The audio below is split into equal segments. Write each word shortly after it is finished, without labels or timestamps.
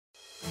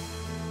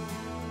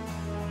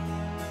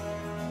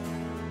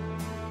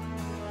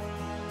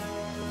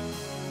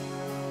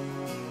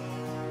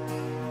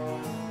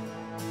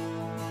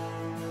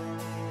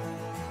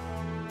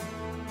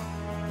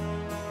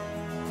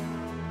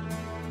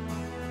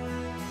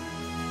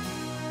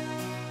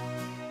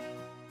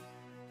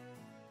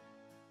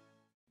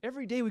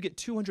Every day we get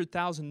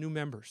 200,000 new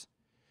members.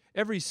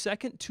 Every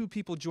second, 2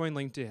 people join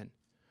LinkedIn.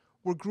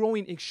 We're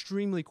growing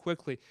extremely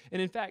quickly.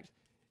 And in fact,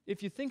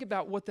 if you think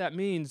about what that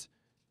means,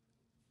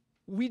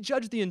 we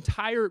judge the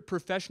entire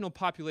professional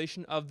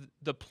population of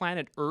the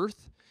planet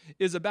Earth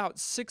is about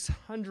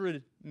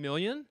 600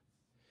 million.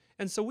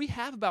 And so we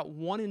have about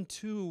 1 in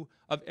 2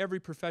 of every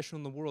professional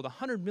in the world.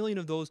 100 million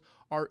of those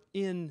are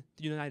in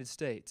the United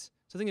States.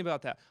 So think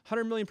about that.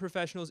 100 million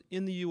professionals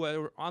in the U.S.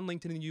 or on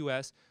LinkedIn in the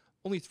U.S.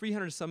 Only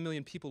 300 some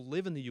million people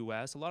live in the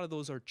U.S. A lot of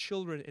those are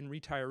children and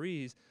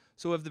retirees.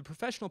 So of the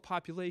professional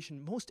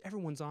population, most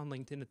everyone's on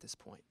LinkedIn at this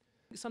point.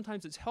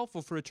 Sometimes it's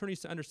helpful for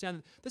attorneys to understand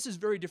that this is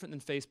very different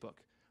than Facebook.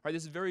 Right?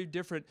 This is very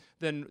different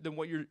than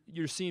what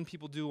you're seeing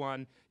people do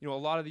on a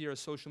lot of the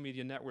social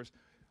media networks.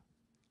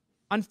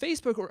 On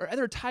Facebook or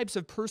other types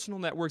of personal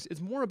networks, it's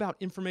more about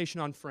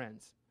information on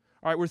friends.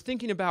 All right, we're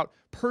thinking about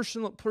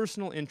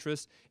personal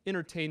interest,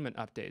 entertainment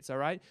updates. All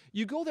right,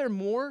 you go there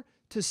more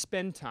to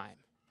spend time.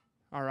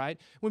 All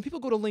right, when people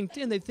go to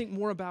LinkedIn, they think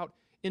more about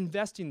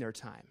investing their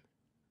time.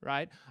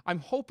 Right, I'm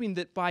hoping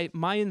that by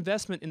my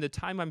investment in the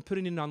time I'm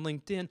putting in on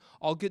LinkedIn,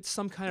 I'll get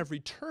some kind of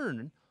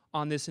return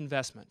on this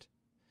investment.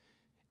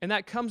 And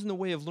that comes in the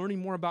way of learning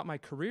more about my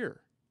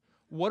career.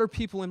 What are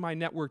people in my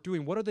network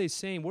doing? What are they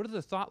saying? What are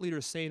the thought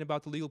leaders saying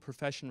about the legal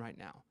profession right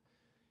now?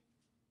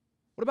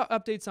 What about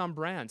updates on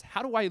brands?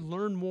 How do I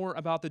learn more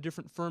about the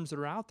different firms that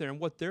are out there and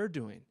what they're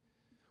doing?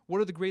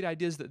 What are the great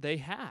ideas that they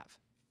have?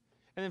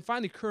 And then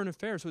finally, current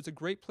affairs. So it's a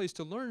great place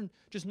to learn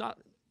just not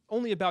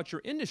only about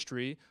your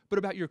industry, but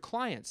about your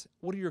clients.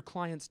 What are your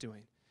clients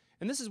doing?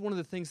 And this is one of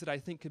the things that I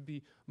think could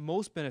be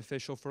most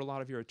beneficial for a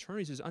lot of your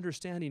attorneys is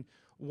understanding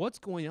what's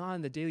going on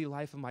in the daily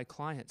life of my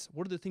clients.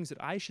 What are the things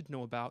that I should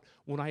know about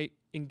when I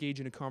engage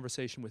in a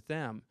conversation with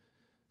them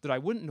that I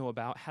wouldn't know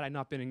about had I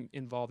not been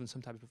involved in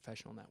some type of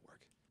professional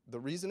network? The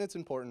reason it's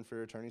important for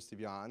your attorneys to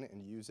be on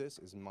and use this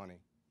is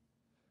money.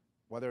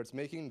 Whether it's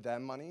making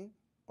them money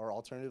or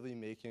alternatively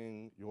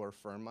making your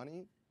firm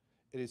money,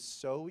 it is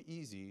so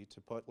easy to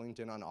put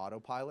LinkedIn on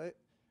autopilot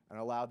and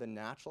allow the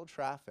natural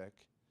traffic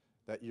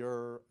that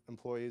your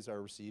employees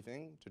are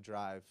receiving to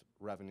drive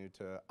revenue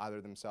to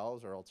either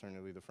themselves or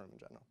alternatively the firm in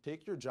general.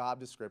 Take your job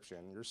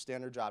description, your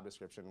standard job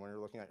description when you're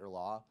looking at your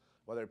law,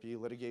 whether it be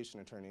litigation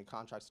attorney,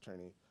 contracts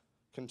attorney,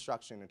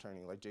 construction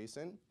attorney like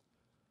Jason,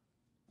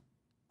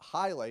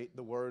 highlight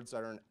the words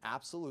that are an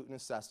absolute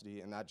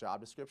necessity in that job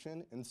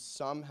description and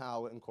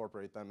somehow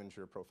incorporate them into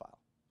your profile.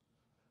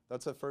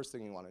 That's the first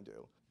thing you want to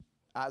do.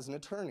 As an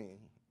attorney,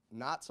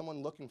 not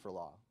someone looking for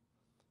law,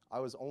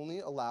 I was only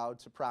allowed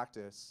to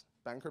practice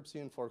bankruptcy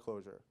and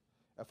foreclosure.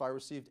 If I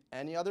received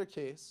any other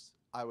case,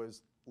 I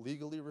was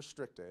legally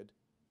restricted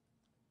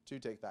to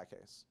take that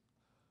case.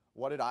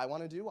 What did I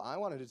want to do? I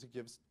wanted to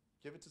give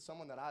it to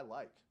someone that I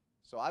like.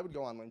 So I would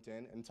go on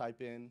LinkedIn and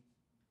type in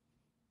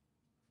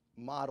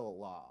model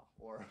law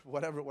or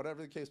whatever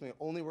the case may be,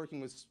 only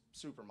working with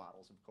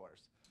supermodels, of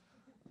course.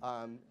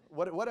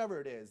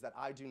 Whatever it is that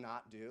I do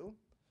not do,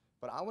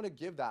 but I want to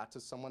give that to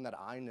someone that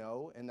I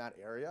know in that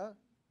area.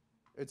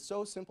 It's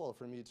so simple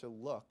for me to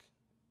look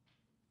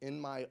in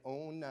my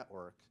own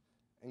network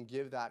and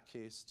give that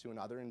case to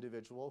another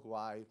individual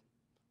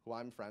who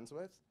I'm friends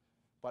with,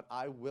 but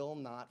I will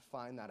not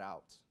find that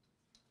out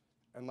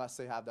unless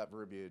they have that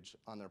verbiage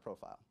on their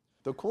profile.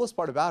 The coolest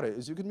part about it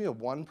is you can be a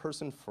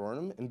one-person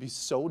firm and be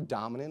so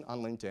dominant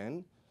on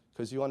LinkedIn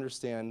because you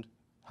understand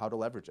how to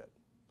leverage it.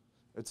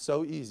 It's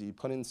so easy.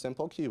 Put in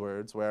simple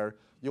keywords where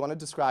you want to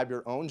describe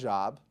your own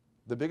job.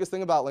 The biggest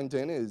thing about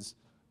LinkedIn is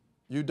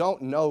you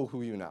don't know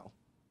who you know.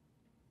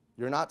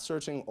 You're not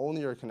searching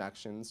only your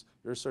connections,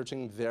 you're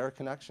searching their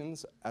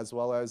connections as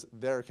well as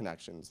their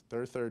connections,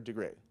 their third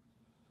degree.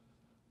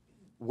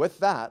 With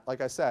that, like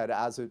I said,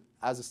 as a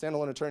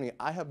standalone attorney,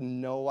 I have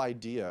no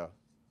idea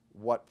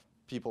what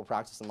people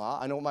practice in law.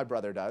 I know what my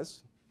brother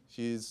does.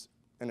 He's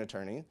an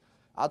attorney.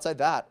 Outside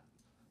that,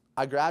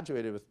 I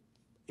graduated with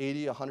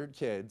 80, 100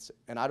 kids,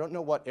 and I don't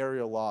know what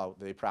area of law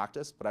they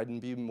practice, but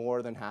I'd be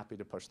more than happy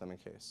to push them a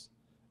case.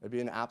 It'd be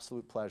an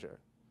absolute pleasure.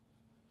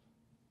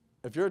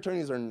 If your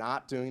attorneys are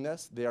not doing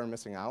this, they are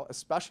missing out,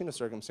 especially in a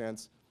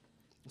circumstance.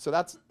 So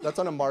that's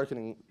on a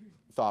marketing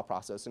thought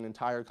process, an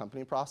entire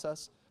company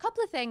process. A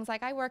couple of things,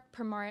 like I work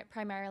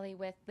primarily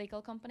with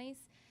legal companies.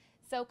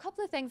 So a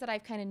couple of things that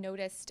I've kind of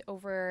noticed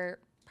over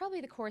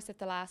probably the course of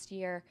the last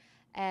year.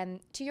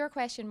 To your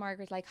question,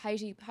 Margaret, like how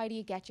do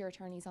you get your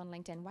attorneys on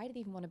LinkedIn? Why do they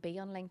even want to be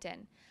on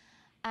LinkedIn?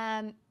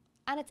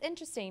 And it's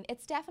interesting.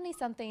 It's definitely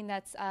something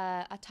that's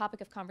a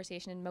topic of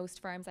conversation in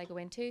most firms I go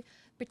into,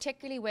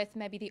 particularly with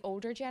maybe the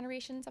older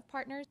generations of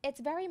partners. It's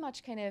very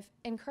much kind of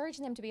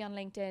encouraging them to be on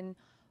LinkedIn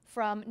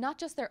from not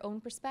just their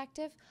own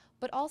perspective,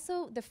 but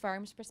also the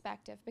firm's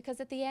perspective. Because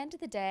at the end of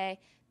the day,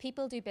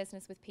 people do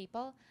business with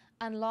people,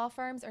 and law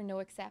firms are no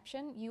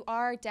exception. You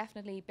are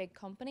definitely big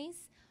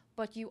companies,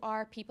 but you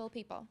are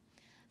people.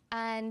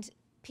 And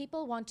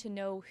people want to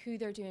know who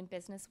they're doing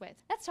business with.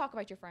 Let's talk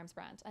about your firm's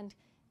brand and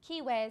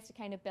key ways to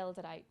kind of build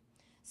it out.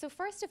 So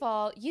first of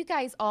all, you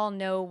guys all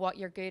know what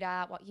you're good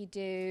at, what you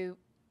do,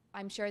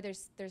 I'm sure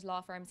there's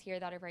law firms here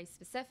that are very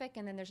specific,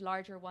 and then there's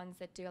larger ones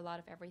that do a lot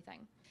of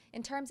everything.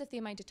 In terms of the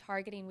amount of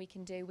targeting we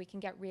can do, we can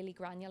get really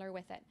granular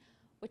with it,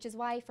 which is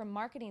why from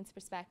marketing's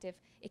perspective,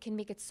 it can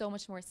make it so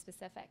much more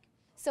specific.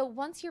 So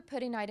once you're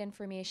putting out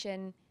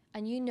information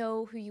and you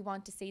know who you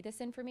want to see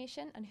this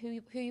information and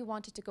who you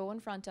want it to go in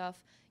front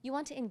of, you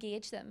want to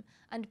engage them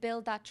and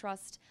build that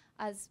trust,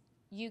 as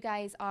you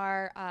guys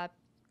are a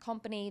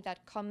company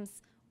that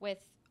comes with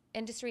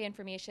industry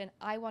information.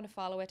 I want to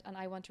follow it and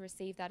I want to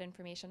receive that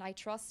information. I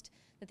trust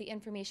that the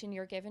information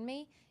you're giving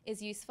me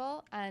is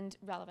useful and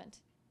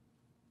relevant.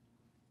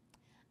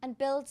 And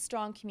build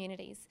strong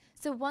communities.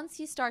 So once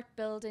you start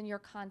building your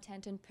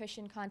content and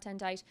pushing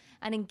content out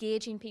and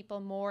engaging people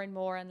more and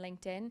more on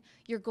LinkedIn,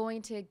 you're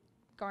going to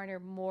garner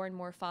more and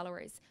more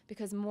followers,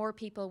 because more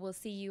people will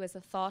see you as a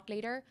thought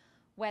leader,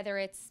 whether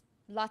it's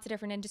lots of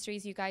different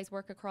industries you guys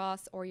work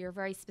across, or you're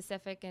very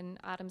specific in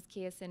Adam's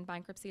case in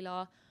bankruptcy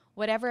law.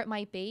 Whatever it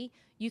might be,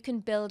 you can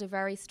build a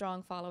very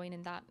strong following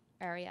in that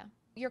area.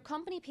 Your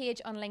company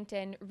page on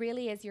LinkedIn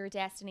really is your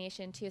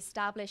destination to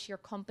establish your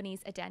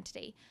company's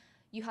identity.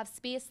 You have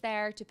space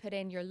there to put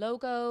in your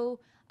logo,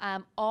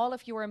 all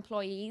of your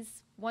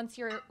employees. Once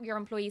your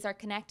employees are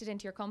connected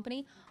into your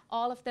company,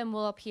 all of them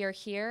will appear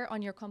here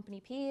on your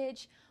company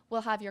page.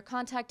 We'll have your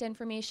contact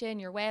information,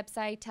 your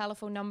website,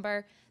 telephone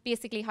number,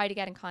 basically how to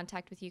get in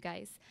contact with you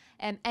guys.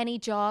 Any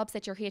jobs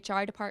that your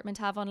HR department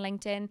have on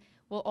LinkedIn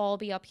will all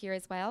be up here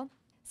as well.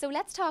 So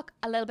let's talk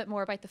a little bit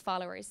more about the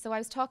followers. So I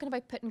was talking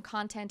about putting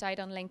content out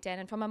on LinkedIn,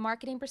 and from a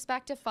marketing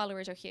perspective,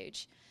 followers are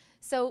huge.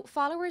 So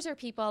followers are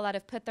people that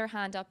have put their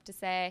hand up to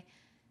say,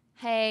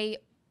 hey,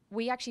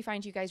 we actually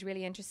find you guys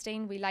really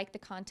interesting. We like the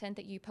content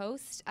that you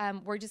post.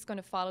 We're just going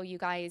to follow you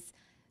guys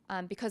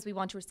because we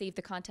want to receive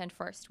the content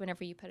first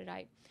whenever you put it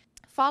out.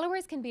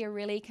 Followers can be a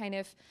really kind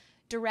of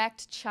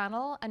direct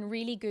channel and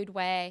really good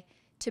way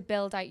to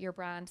build out your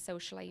brand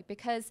socially,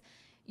 because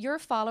your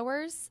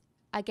followers,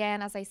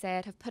 again, as I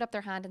said, have put up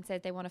their hand and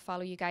said they want to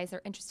follow you guys.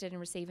 They're interested in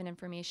receiving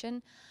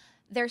information.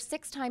 They're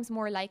 6 times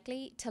more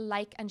likely to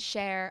like and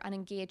share and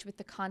engage with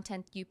the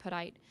content you put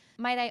out.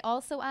 Might I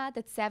also add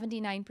that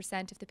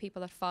 79% of the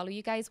people that follow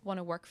you guys want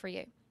to work for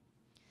you.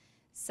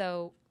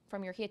 So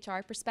from your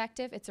HR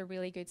perspective, it's a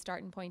really good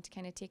starting point to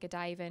kind of take a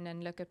dive in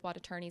and look at what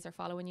attorneys are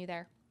following you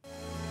there.